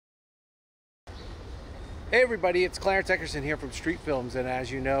Hey everybody, it's Clarence Eckerson here from Streetfilms, and as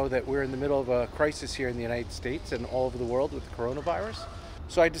you know that we're in the middle of a crisis here in the United States and all over the world with the coronavirus.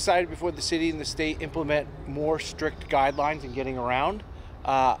 So I decided before the city and the state implement more strict guidelines in getting around,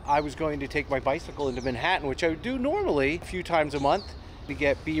 I was going to take my bicycle into Manhattan, which I would do normally a few times a month, to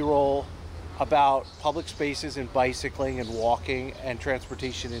get B-roll about public spaces and bicycling and walking and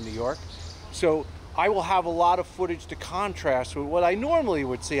transportation in New York. So I will have a lot of footage to contrast with what I normally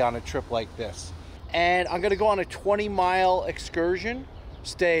would see on a trip like this. And I'm gonna go on a 20-mile excursion,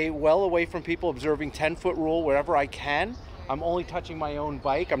 stay well away from people, observing 10-foot rule wherever I can. I'm only touching my own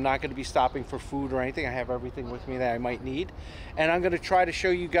bike. I'm not gonna be stopping for food or anything. I have everything with me that I might need. And I'm gonna try to show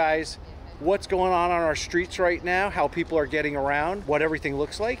you guys what's going on our streets right now, how people are getting around, what everything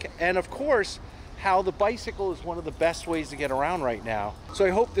looks like, and of course, how the bicycle is one of the best ways to get around right now. So I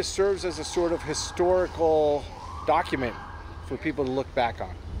hope this serves as a sort of historical document for people to look back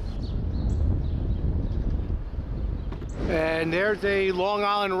on. And there's a Long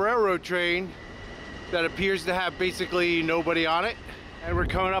Island Railroad train that appears to have basically nobody on it. And we're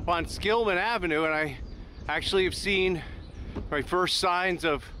coming up on Skillman Avenue, and I actually have seen my first signs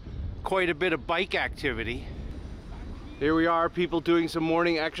of quite a bit of bike activity. Here we are, people doing some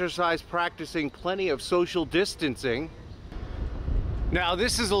morning exercise, practicing plenty of social distancing. Now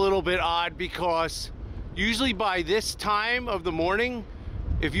this is a little bit odd because usually by this time of the morning,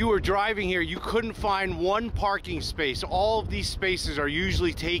 if you were driving here, you couldn't find one parking space. All of these spaces are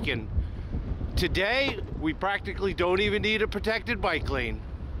usually taken. Today, we practically don't even need a protected bike lane.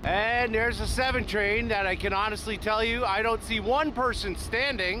 And there's a 7 train that I can honestly tell you, I don't see one person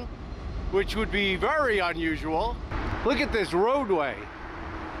standing, which would be very unusual. Look at this roadway.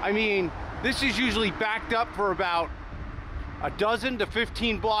 I mean, this is usually backed up for about a dozen to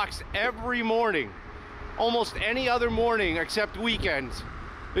 15 blocks every morning. Almost any other morning except weekends.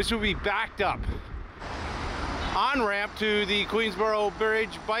 This would be backed up. On-ramp to the Queensboro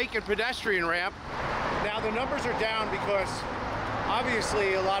Bridge bike and pedestrian ramp. Now the numbers are down because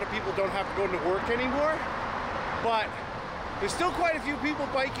obviously a lot of people don't have to go to work anymore, but there's still quite a few people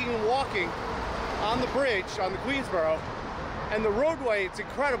biking and walking on the bridge, on the Queensboro. And the roadway, it's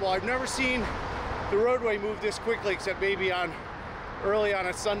incredible. I've never seen the roadway move this quickly, except maybe early on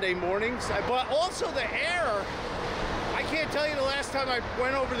a Sunday mornings. But also the air, I can't tell you the last time I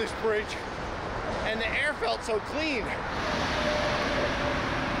went over this bridge and the air felt so clean.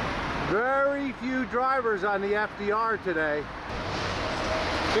 Very few drivers on the FDR today.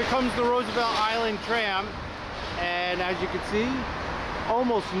 Here comes the Roosevelt Island tram, and as you can see,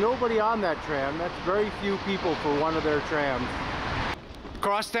 almost nobody on that tram. That's very few people for one of their trams.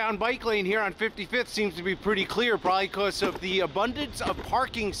 Crosstown bike lane here on 55th seems to be pretty clear, probably because of the abundance of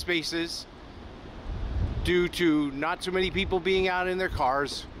parking spaces due to not so many people being out in their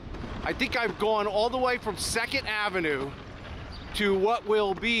cars. I think I've gone all the way from 2nd Avenue to what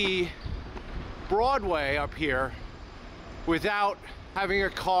will be Broadway up here without having a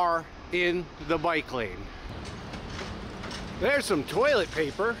car in the bike lane. There's some toilet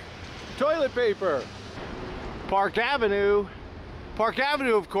paper. Toilet paper! Park Avenue. Park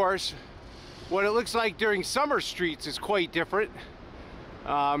Avenue, of course, what it looks like during summer streets is quite different.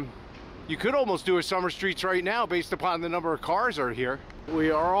 You could almost do a summer streets right now based upon the number of cars are here.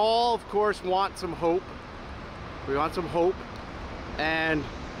 We are all, of course, want some hope. We want some hope, and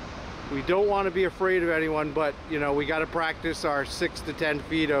we don't want to be afraid of anyone, but you know, we got to practice our 6 to 10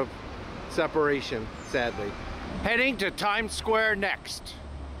 feet of separation, sadly. Heading to Times Square next.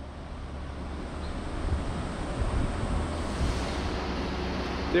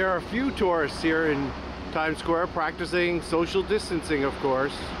 There are a few tourists here in Times Square practicing social distancing, of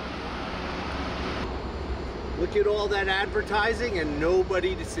course. Look at all that advertising and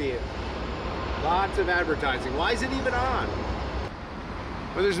nobody to see it. Lots of advertising. Why is it even on?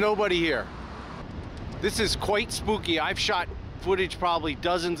 Well, there's nobody here. This is quite spooky. I've shot footage probably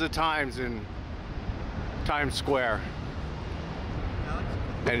dozens of times in Times Square.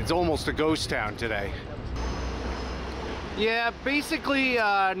 And it's almost a ghost town today. Yeah, basically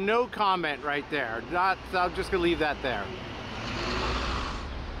no comment right there. I'm just gonna leave that there.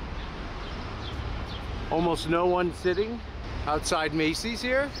 Almost no one sitting outside Macy's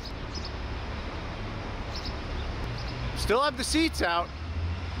here. Still have the seats out.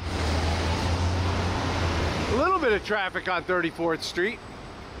 A little bit of traffic on 34th Street.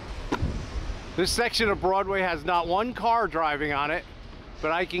 This section of Broadway has not one car driving on it,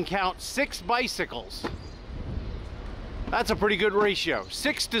 but I can count 6 bicycles. That's a pretty good ratio,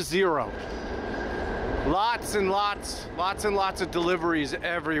 6 to 0. Lots and lots of deliveries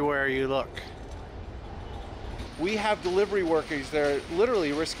everywhere you look. We have delivery workers that are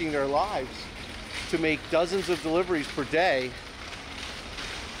literally risking their lives to make dozens of deliveries per day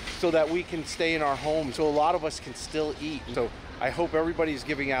so that we can stay in our homes, so a lot of us can still eat. So I hope everybody's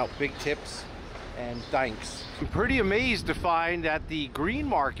giving out big tips and thanks. I'm pretty amazed to find that the green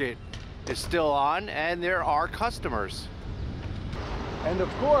market is still on and there are customers. And of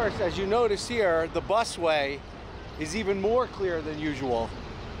course, as you notice here, the busway is even more clear than usual.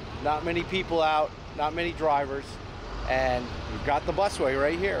 Not many people out, not many drivers, and you've got the busway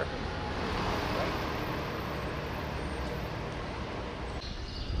right here.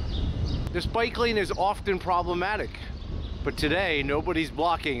 This bike lane is often problematic, but today nobody's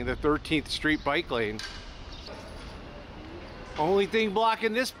blocking the 13th Street bike lane. Only thing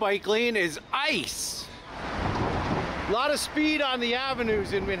blocking this bike lane is ice. A lot of speed on the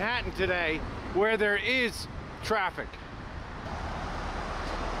avenues in Manhattan today where there is traffic.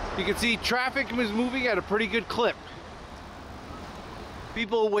 You can see traffic is moving at a pretty good clip.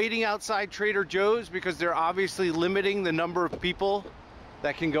 People waiting outside Trader Joe's because they're obviously limiting the number of people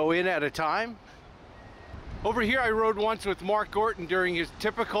that can go in at a time. Over here I rode once with Mark Gorton during his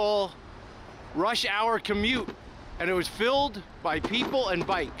typical rush hour commute, and it was filled by people and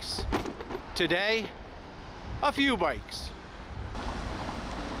bikes. Today, a few bikes.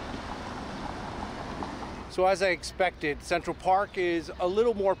 So as I expected, Central Park is a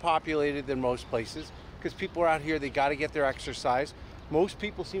little more populated than most places because people are out here, they got to get their exercise. Most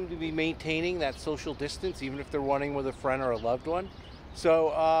people seem to be maintaining that social distance, even if they're running with a friend or a loved one.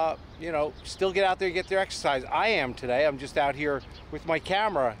 So, you know, still get out there and get their exercise. I am today. I'm just out here with my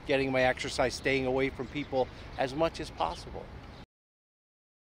camera getting my exercise, staying away from people as much as possible.